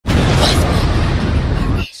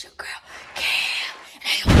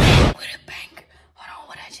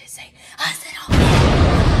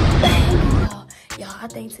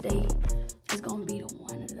think today is gonna be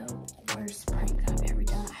one of the worst pranks I've ever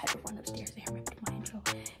done. I had to run upstairs and hurry up to my intro.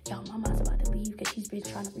 Y'all, mama's about to leave because she's been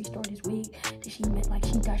trying to restore this wig that she met. Like,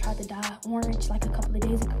 she tried to dye orange like a couple of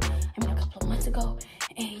days ago. I mean, a couple of months ago.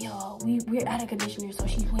 And y'all, we're out of conditioner, so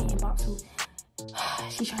she's went and bought some.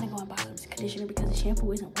 She's trying to go and buy some conditioner because the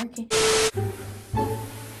shampoo isn't working.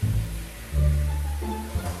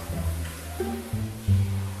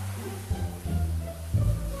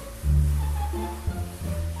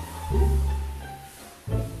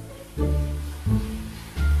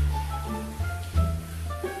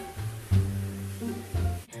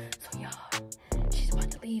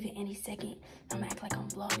 Any second, I'm gonna act like I'm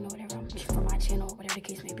vlogging or whatever, I'm for my channel or whatever the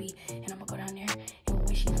case may be, and I'm gonna go down there, and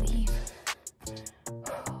when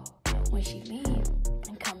she leave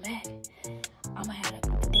and come back, I'm gonna have the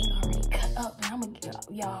thing already cut up, and I'm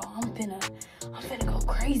finna go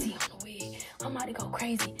crazy on the wig. I'm about to go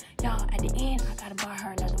crazy, y'all. At the end, I gotta buy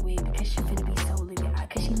her another wig because she finna be so livid,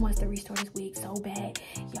 because she wants to restore this wig so bad,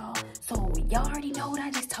 y'all. So y'all already know what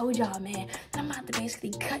I just told y'all, man. That I'm about to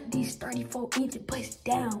basically cut these 34-inch bust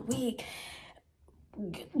down wig.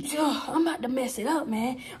 I'm about to mess it up,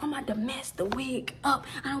 man. I'm about to mess the wig up.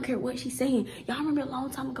 I don't care what she's saying. Y'all remember a long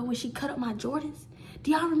time ago when she cut up my Jordans? Do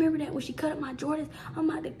y'all remember that when she cut up my Jordans? I'm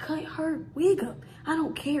about to cut her wig up. I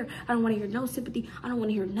don't care. I don't want to hear no sympathy. I don't want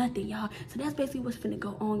to hear nothing, y'all. So that's basically what's finna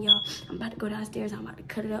go on, y'all. I'm about to go downstairs. I'm about to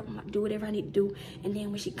cut it up. I'm about to do whatever I need to do. And then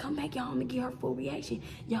when she come back, y'all, I'm going to give her full reaction.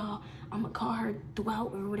 Y'all, I'm going to call her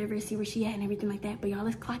throughout or whatever, see where she at and everything like that. But y'all,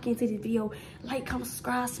 let's clock into this video. Like, comment,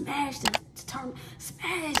 subscribe, smash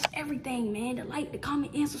smash everything, man. The like, the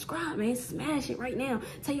comment, and subscribe, man. Smash it right now.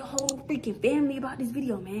 Tell your whole freaking family about this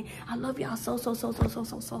video, man. I love y'all so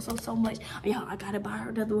much. Y'all, I gotta buy her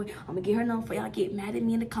another one. I'm gonna get her number for y'all. Get mad at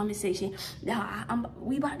me in the comment section. Y'all,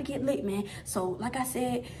 we about to get lit, man. So, like I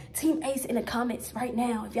said, Team Ace in the comments right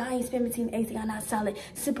now. If y'all ain't spamming Team Ace, y'all not solid.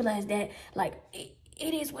 Simple as that. Like,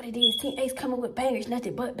 it is what it is. Team Ace coming with bangers,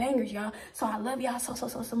 nothing but bangers, y'all. So I love y'all so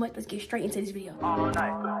much. Let's get straight into this video.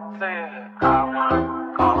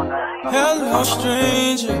 Hello,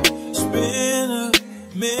 stranger. It's been a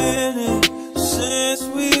minute since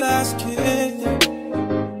we last kicked it.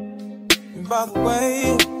 And by the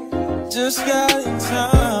way, just got in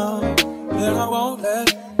town, and I won't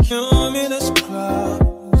let cumulus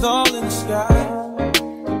clouds all in the sky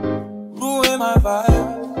ruin my vibe.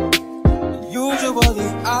 Usually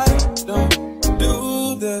I don't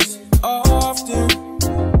do this often,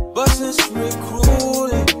 but since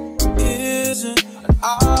recruiting isn't an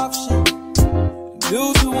option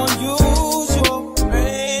due to unusual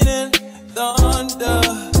rain and thunder.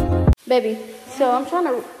 Baby, so I'm trying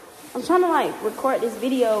to like record this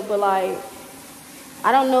video, but like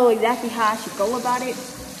I don't know exactly how I should go about it.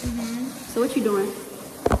 So what you doing?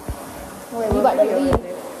 Wait, you about to leave?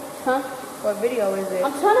 Huh? What video is it?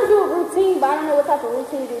 I'm trying to do a routine, but I don't know what type of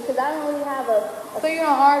routine to do because I don't really have a So you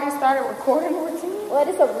don't already started recording a routine? Well,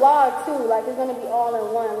 it's a vlog too. Like, it's gonna be all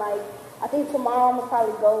in one. Like, I think tomorrow I'm gonna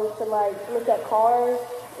probably go to like look at cars.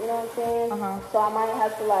 You know what I'm saying? So I might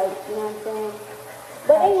have to like, you know what I'm saying?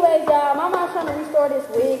 But anyways, y'all, my mom's trying to restore this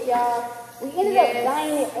wig, y'all. We ended up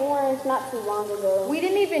dyeing it orange not too long ago. We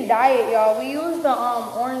didn't even dye it, y'all. We used the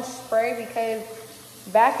orange spray because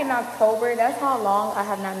back in October, that's how long I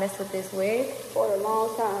have not messed with this wig. For a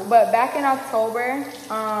long time. But back in October,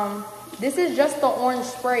 this is just the orange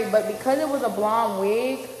spray, but because it was a blonde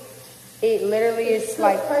wig, it literally is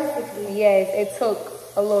like perfectly. Yes, it took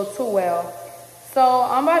a little too well. So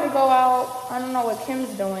I'm about to go out. I don't know what Kim's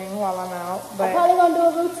doing while I'm out, but I'm probably gonna do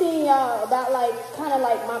a routine, y'all, about like kind of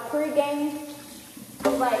like my pre-game.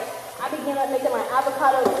 Like I begin like making like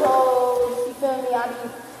avocado toast. You feel me? I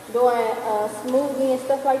be doing smoothie and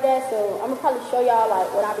stuff like that. So I'm gonna probably show y'all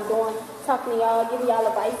like what I be doing, talking to y'all, giving y'all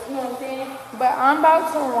advice. You know what I'm saying? But I'm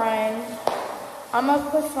about to run. I'm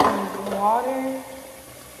gonna put some water.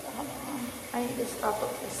 I need to stop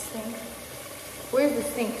up the sink. Where's the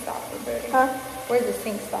sink stopper, baby? Huh? Where's the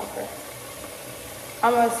sink stopper?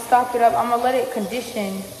 I'm gonna stop it up. I'm gonna let it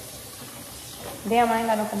condition. Damn, I ain't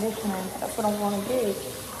got no conditioner. That's what I wanna get.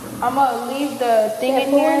 I'm gonna leave the thing in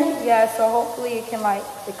here. Yeah, so hopefully it can like,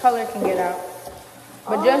 the color can get out.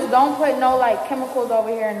 But just don't put no like chemicals over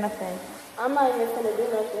here and nothing. I'm not even gonna do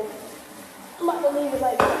nothing. I'm about to leave it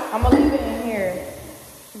like that. I'm gonna leave it in here.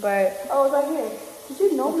 But oh, it's right here. Did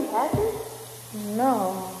you know we had this?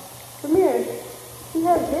 No. Come here. We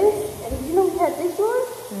had this, and did you know we had this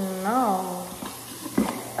one? No.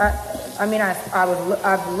 I mean,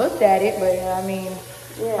 I've looked at it, but I mean,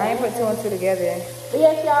 yeah, I ain't put two and two together. But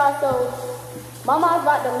yes, y'all. So, Mama's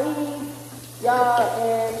about to leave, y'all,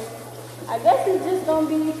 and I guess it's just gonna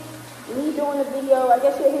be me doing the video. I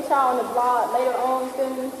guess you'll hit y'all on the vlog later on, feel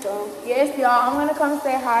me? So yes, y'all. I'm gonna come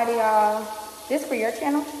say hi to y'all. This for your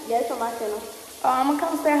channel? yeah, it's on my channel. I'm gonna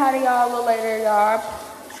come say hi to y'all a little later, y'all.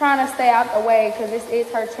 Trying to stay out the way because this is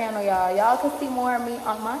her channel, y'all. Y'all can see more of me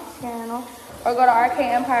on my channel or go to RK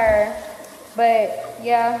Empire. But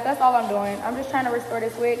yeah, that's all I'm doing. I'm just trying to restore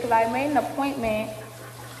this wig because I made an appointment.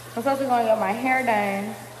 I'm supposed to be going to get my hair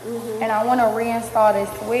done, and I want to reinstall this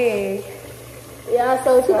wig. Yeah,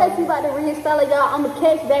 so she basically about to reinstall it, y'all. I'm gonna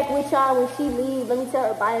catch back with y'all when she leaves. Let me tell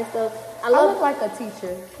her bye and stuff. I look like a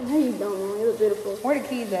teacher. No, you don't. You look beautiful. Where the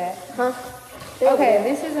keys at? Huh? Okay,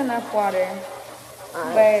 this is enough water.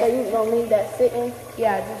 Alright, so you gonna leave that sitting?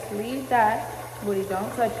 Yeah, just leave that. Booty,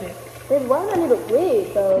 don't touch it. Baby, why do I need a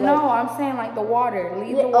wig though? No, I'm saying like the water.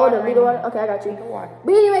 Leave the Oh, water. leave the water? Okay, I got you. Leave the water.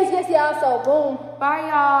 But anyways, yes, y'all, so boom. Bye,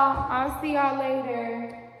 y'all. I'll see y'all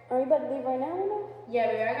later. Are you about to leave right now, or no? Yeah,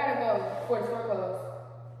 baby, I gotta go before the store closes.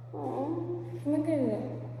 Look at it.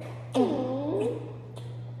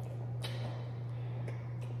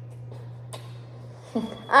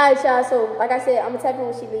 Alright, y'all, so like I said, I'm gonna tap in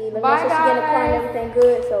when she leaves. Let me make sure she get in the car and everything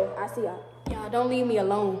good, so I'll see y'all. Y'all, don't leave me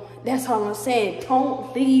alone. That's all I'm saying.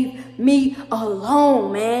 Don't leave me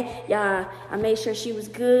alone, man. Y'all, I made sure she was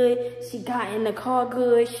good. She got in the car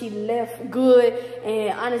good. She left good.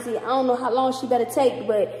 And honestly, I don't know how long she better take,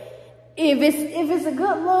 but if it's a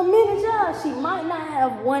good little minute, y'all, she might not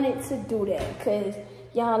have wanted to do that. Cause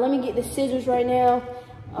y'all, let me get the scissors right now.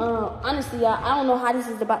 Honestly, y'all, I don't know how this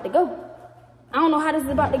is about to go. I don't know how this is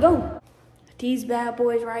about to go. These bad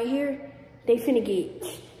boys right here, they finna get,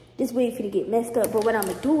 this wig finna get messed up. But what I'm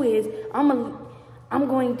gonna do is, I'm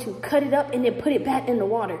going to cut it up and then put it back in the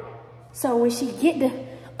water. So when she get the,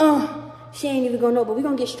 she ain't even gonna know. But we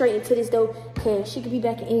gonna get straight into this though, cause she could be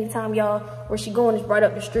back at any time, y'all. Where she going is right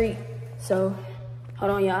up the street. So,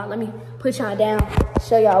 hold on, y'all. Let me put y'all down,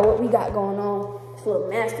 show y'all what we got going on. This little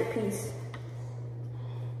masterpiece.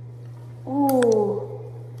 Ooh.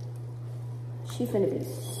 She finna be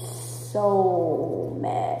so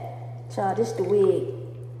mad. Y'all, this the wig.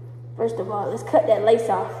 First of all, let's cut that lace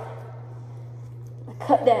off.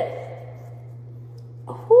 Cut that.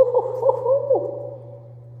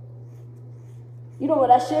 You know what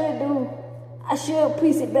I should do? I should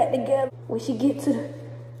piece it back together when she get to the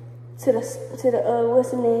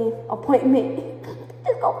what's the name, appointment.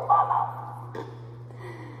 It's gonna fall off.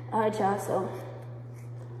 Alright, y'all, so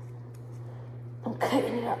I'm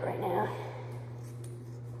cutting it up right now.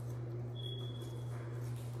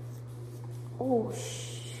 Oh,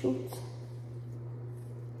 shoot.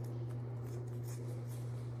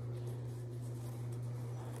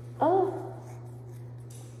 Oh,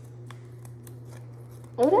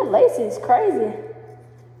 that lace is crazy.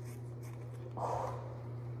 Oh.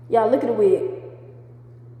 Y'all, look at the wig.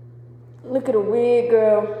 Look at the wig,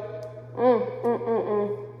 girl.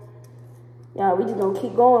 Y'all, we just gonna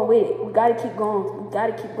keep going with it. We gotta keep going. We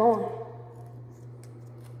gotta keep going.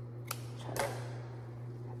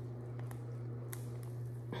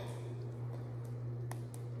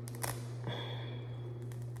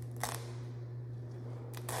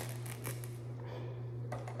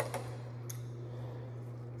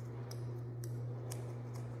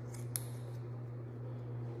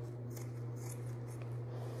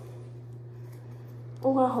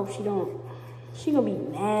 Oh, I hope she don't. She gonna be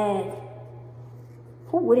mad.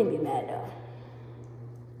 Who wouldn't be mad though?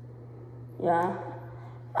 Yeah.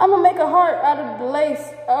 I'm gonna make a heart out of the lace.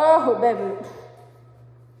 Oh, baby.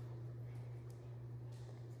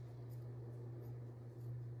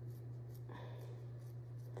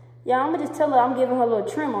 Yeah, I'm gonna just tell her I'm giving her a little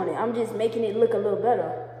trim on it. I'm just making it look a little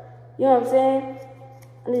better. You know what I'm saying?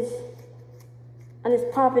 I'm just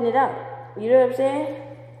popping it out. You know what I'm saying?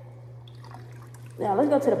 Now, let's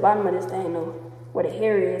go to the bottom of this thing, though, where the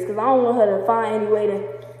hair is, because I don't want her to find any way to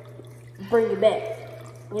bring it back.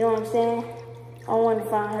 You know what I'm saying? I don't want to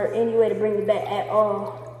find her any way to bring it back at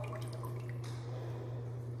all.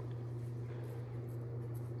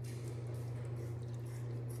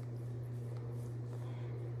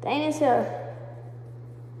 Dang, it's her.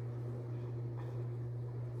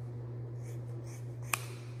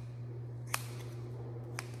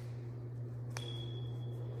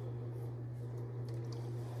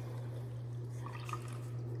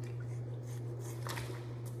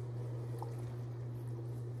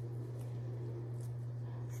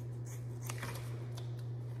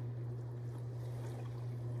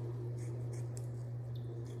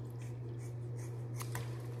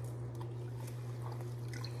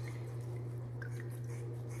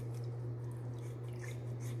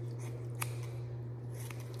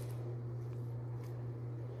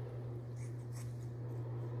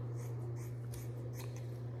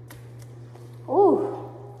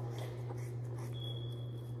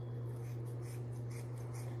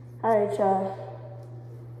 All right, y'all.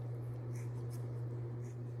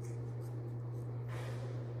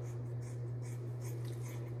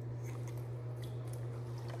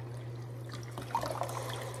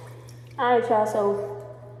 All right, y'all, so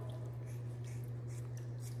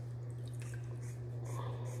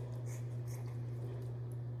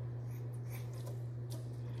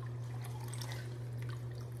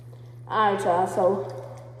alright, y'all,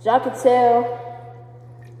 so as y'all can tell,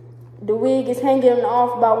 the wig is hanging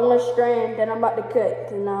off by one strand that I'm about to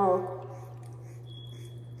cut. And now,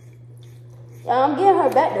 I'm getting her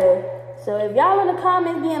back there. So if y'all in the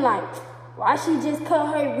comments being like, why she just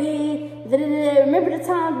cut her wig? Remember the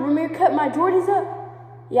time Ramir cut my Jordans up?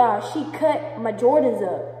 Y'all, she cut my Jordans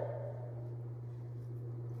up.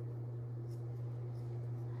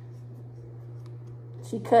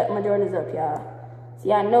 She cut my Jordans up, y'all.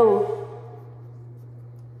 See, I know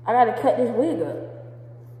I gotta cut this wig up.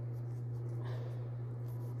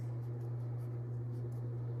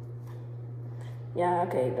 Yeah,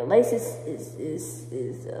 okay, the lace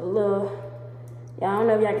is a little, yeah, I don't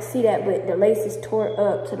know if y'all can see that, but the lace is tore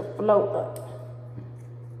up to the float up.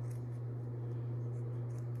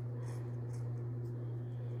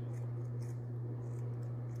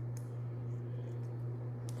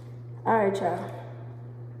 All right, y'all.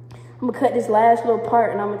 I'm gonna cut this last little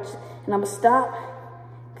part, and I'm gonna stop,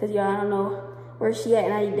 cause y'all, I don't know where she at,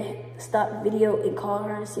 and I need to stop the video and call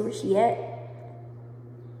her and see where she at.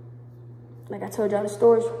 Like I told y'all, the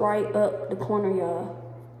store is right up the corner, y'all.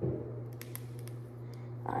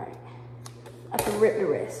 All right, I can rip the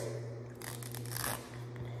rest.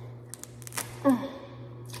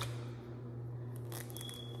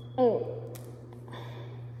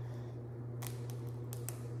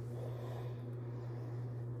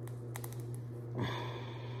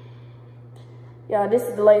 Y'all, this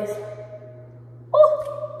is the lace. Ooh.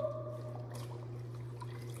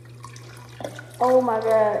 Oh my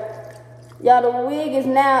God. Y'all, the wig is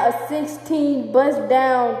now a 16 bust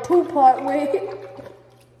down 2-part wig.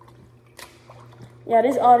 Yeah,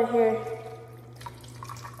 this all the hair.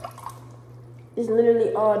 It's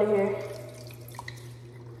literally all the hair.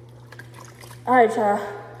 All right, y'all.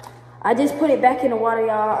 I just put it back in the water,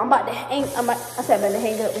 y'all. I'm about to hang, I said I'm about to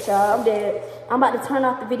hang up with y'all. I'm dead. I'm about to turn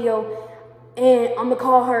off the video. And I'm gonna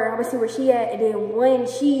call her, I'm gonna see where she at, and then when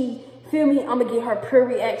she, feel me, I'm gonna get her prayer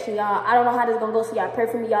reaction, y'all. I don't know how this is gonna go, so y'all pray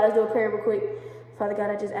for me. Y'all, let's do a prayer real quick. Father God,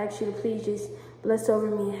 I just ask you to please just bless over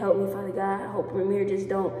me and help me, Father God. I hope Ramir just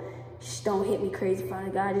don't hit me crazy, Father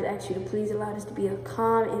God. I just ask you to please allow this to be a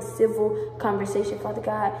calm and civil conversation, Father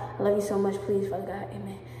God. I love you so much, please, Father God,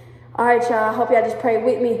 amen. All right, y'all, I hope y'all just pray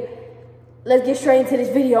with me. Let's get straight into this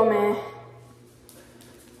video, man.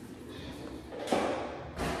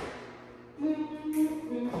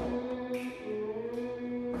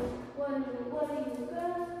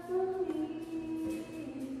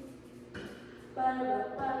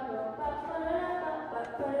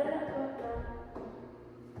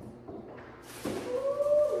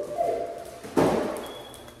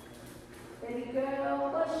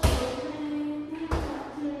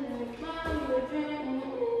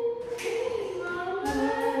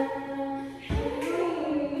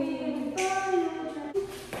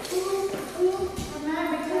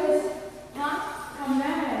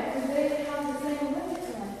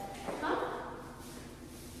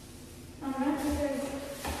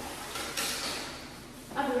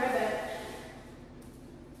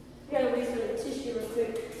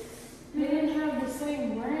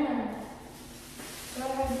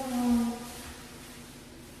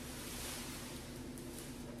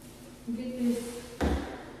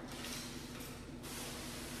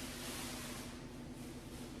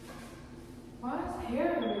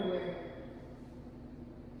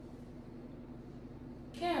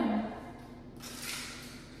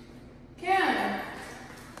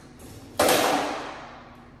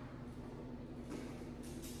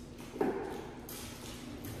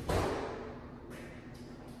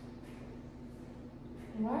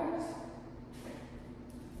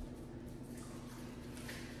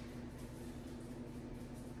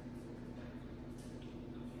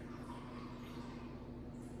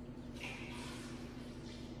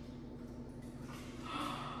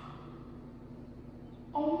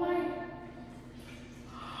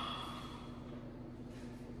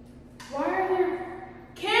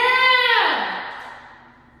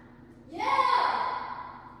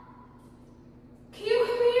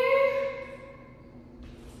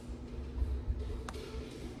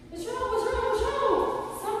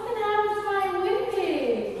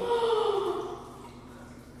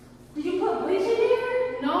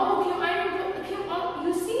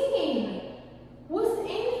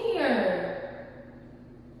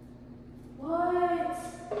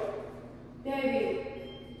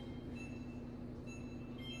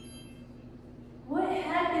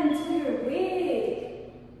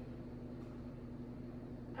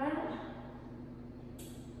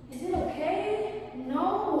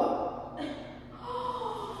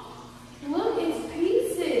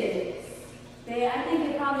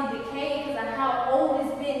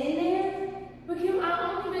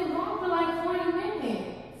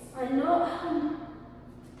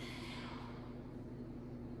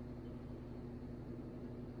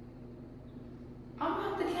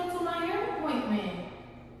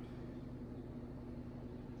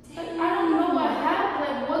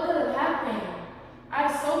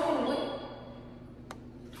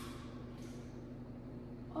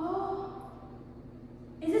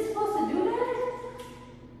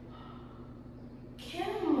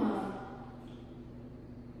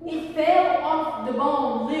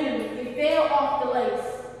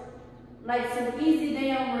 Like some easy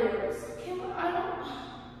damn reels. Kim, I don't.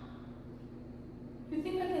 You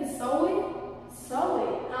think I can sew it? Sew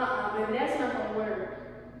it? Baby, that's not gonna work.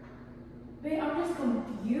 Babe, I'm just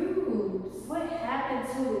confused. What happened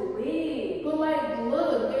to the wig? But like,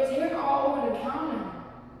 look, there's hair all over the counter.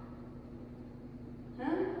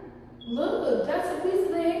 Huh? Look, that's a piece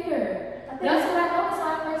of the hair. That's what I noticed when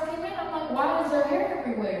I first came in. I'm like, why is there hair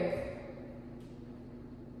everywhere?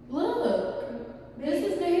 Look, this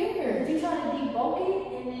is the hair. Did you try to debulk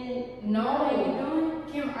it and then? No. What are you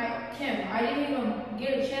doing? Kim, I didn't even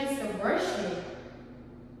get a chance to brush it.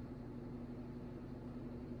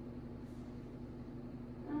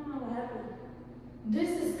 I don't know what happened. This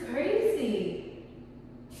is crazy.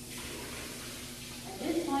 At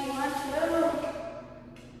this point, you might as well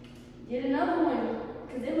get another one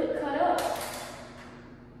because it looked cut up.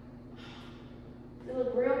 It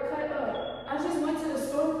looked real cut up. I just went to the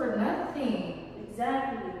store for nothing.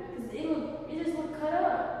 Exactly, because it just looked cut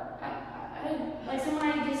up. Like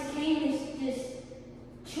somebody just came and just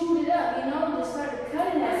chewed it up, you know, just started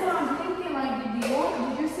cutting it. That's what I'm thinking. Like,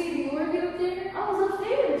 did you see Dior get up there? I was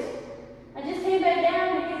upstairs. I just came back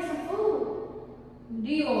down to get some food.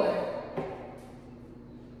 Dior.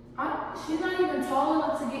 She's not even tall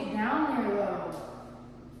enough to get down there though.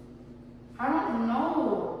 I don't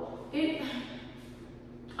know.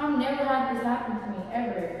 I've never had this happen to me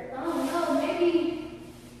ever. I don't know, maybe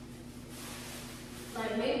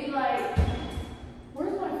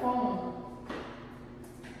Where's my phone?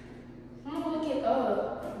 I'm gonna look it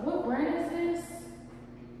up. What brand is this?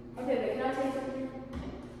 okay, but can I tell you something?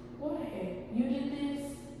 What? You did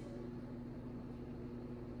this?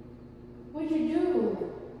 What'd you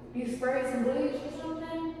do? You sprayed some bleach or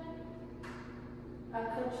something? I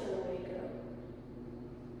cut your wig up.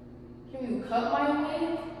 Can you cut my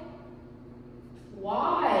wig?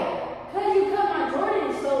 Why? Cause you cut my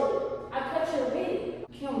Jordan, so I cut your wig.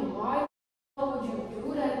 Kim, why would you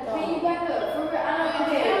do that though? Can you back up? For real, I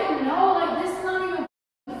don't know, like this is not even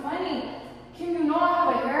funny. Kim, you know I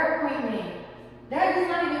have a hair appointment. That is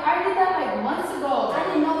not even, I did that like months ago. I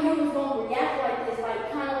didn't know you was gonna react like this,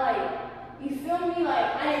 like kind of like, you feel me?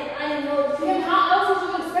 Like I didn't know that you. Kim, how else would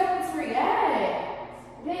you expect me to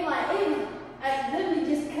react? They like I literally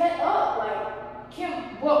just cut up, like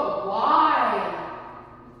Kim, but why?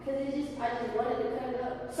 cause I just wanted to cut it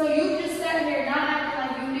up. So you just sat here not acting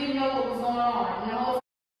like you didn't know what was going on. And the whole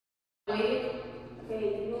wig.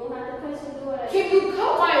 Okay, you don't have to cut some do it. Kim, you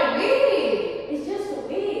cut my wig. It's just a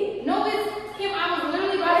wig. No, it's Kim. I was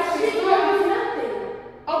literally about That to shit say don't do nothing.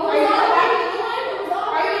 Oh, are you gonna buy me a new one? It was all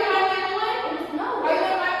Are you gonna buy me a new one? No. Are you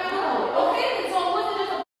gonna buy me a new one? Okay, then so it wasn't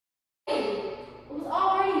just a wig. It was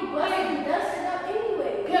already busted and dusted up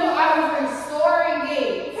anyway. Kim, I was restoring it.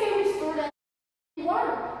 You can't restore that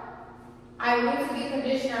work. I went to get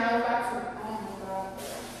conditioner. I was about to. Oh my god.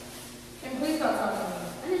 Kim, please stop talking to me.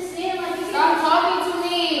 I'm just saying, like, Stop talking to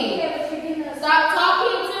me. Okay, but you're getting us. Stop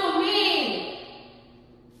talking to me.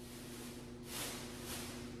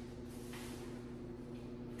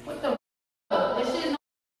 What the f? This shit is not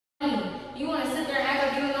funny. You want to sit there and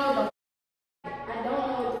act like you don't know what I don't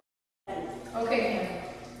know what that is. the f? Okay,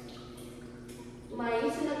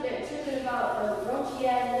 You sitting up there tripping about a roachy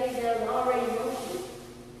ass wig that was already roachy.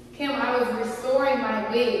 Kim, I was restoring my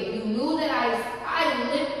wig. You knew that I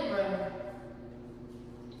lived for her.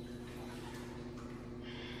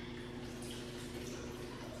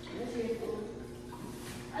 What's your food?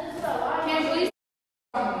 I just thought, why? Kim, please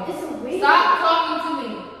stop me. It's a wig. Stop talking to me.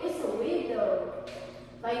 It's a wig though.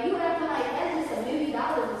 Like you acting like that's just $1 million or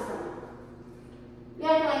something. You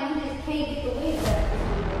acting like you just can't get the wig back.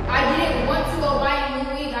 I didn't want to go buy a new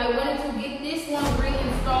wig. I wanted to get this one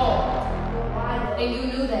reinstalled. But why though? And you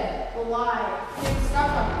knew that. But why? Kim, stop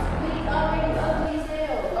talking to me. Wig's already ugly as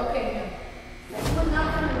hell. Okay, Kim. Like you was not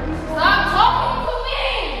gonna restore. Stop talking to me!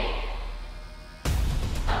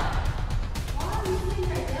 Why are you sitting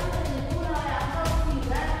there yelling and doing all that? I'm talking to you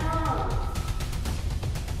last time.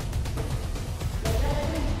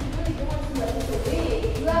 Like you really doing too much with the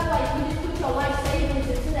wig. You act like you just put your life savings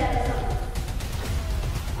into that or something.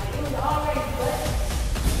 Like it was already busted.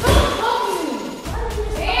 Stop talking to me! Why did you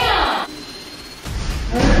Damn!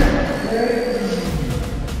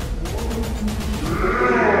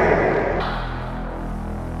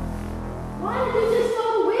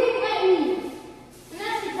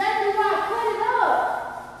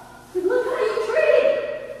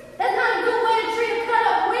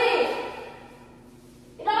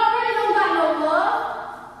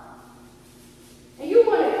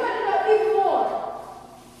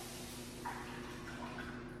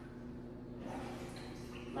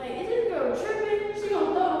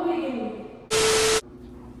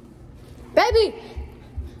 Baby!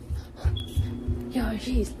 Yo,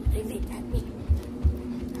 she's living at me.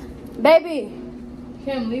 Baby!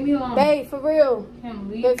 Kim, leave me alone. Babe, for real. Kim,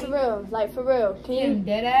 leave Babe, for real. Like, for real. Can you? Kim,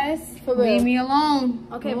 dead ass. For real. Leave me alone.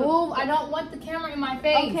 Okay, move. I don't want the camera in my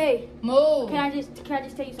face. Okay. Move. Can I just tell you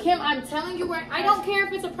something? Kim, I'm telling you where. I don't care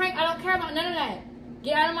if it's a prank. I don't care about none of that.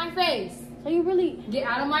 Get out of my face. So you really? Get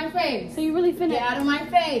out of my face. So you really finna? Get out of my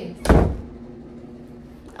face.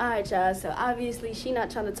 Alright, y'all. So obviously she not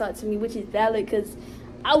trying to talk to me, which is valid, cause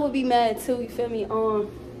I would be mad too. You feel me? Y'all,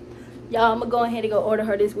 I'm gonna go ahead and go order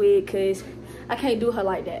her this wig, cause I can't do her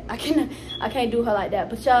like that. I can't do her like that.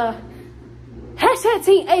 But y'all, hashtag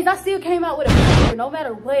Team Ace, I still came out with a banger, no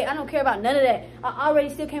matter what. I don't care about none of that. I already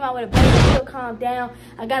still came out with a banger. Still calm down.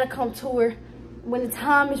 I gotta come to her when the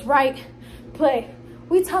time is right. But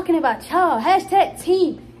we talking about y'all. Hashtag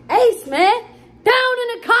Team Ace, man. Down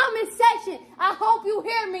in the comment section. I hope you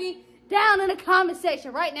hear me. Down in the comment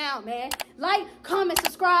section right now, man. Like, comment,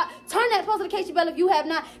 subscribe. Turn that post notification bell if you have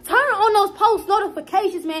not. Turn on those post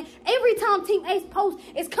notifications, man. Every time Team Ace posts,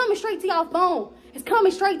 it's coming straight to y'all phone. It's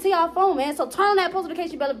coming straight to y'all phone, man. So turn on that post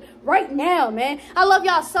notification bell right now, man. I love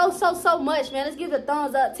y'all so much, man. Let's give it a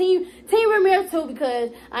thumbs up. Team Ramirez too, because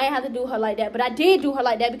I ain't have to do her like that. But I did do her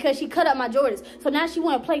like that because she cut up my Jordans. So now she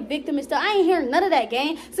want to play victim and stuff. I ain't hearing none of that,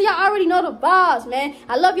 gang. So y'all already know the vibes, man.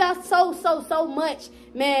 I love y'all so much,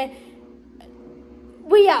 man.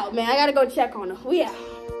 We out, man. I gotta go check on her. We out.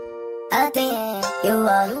 I think you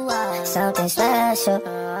are something special.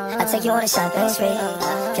 I take you on a shopping spree,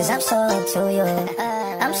 cause I'm so into you.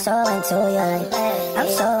 I'm so into you. I'm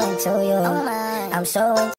so into you. I'm so into you.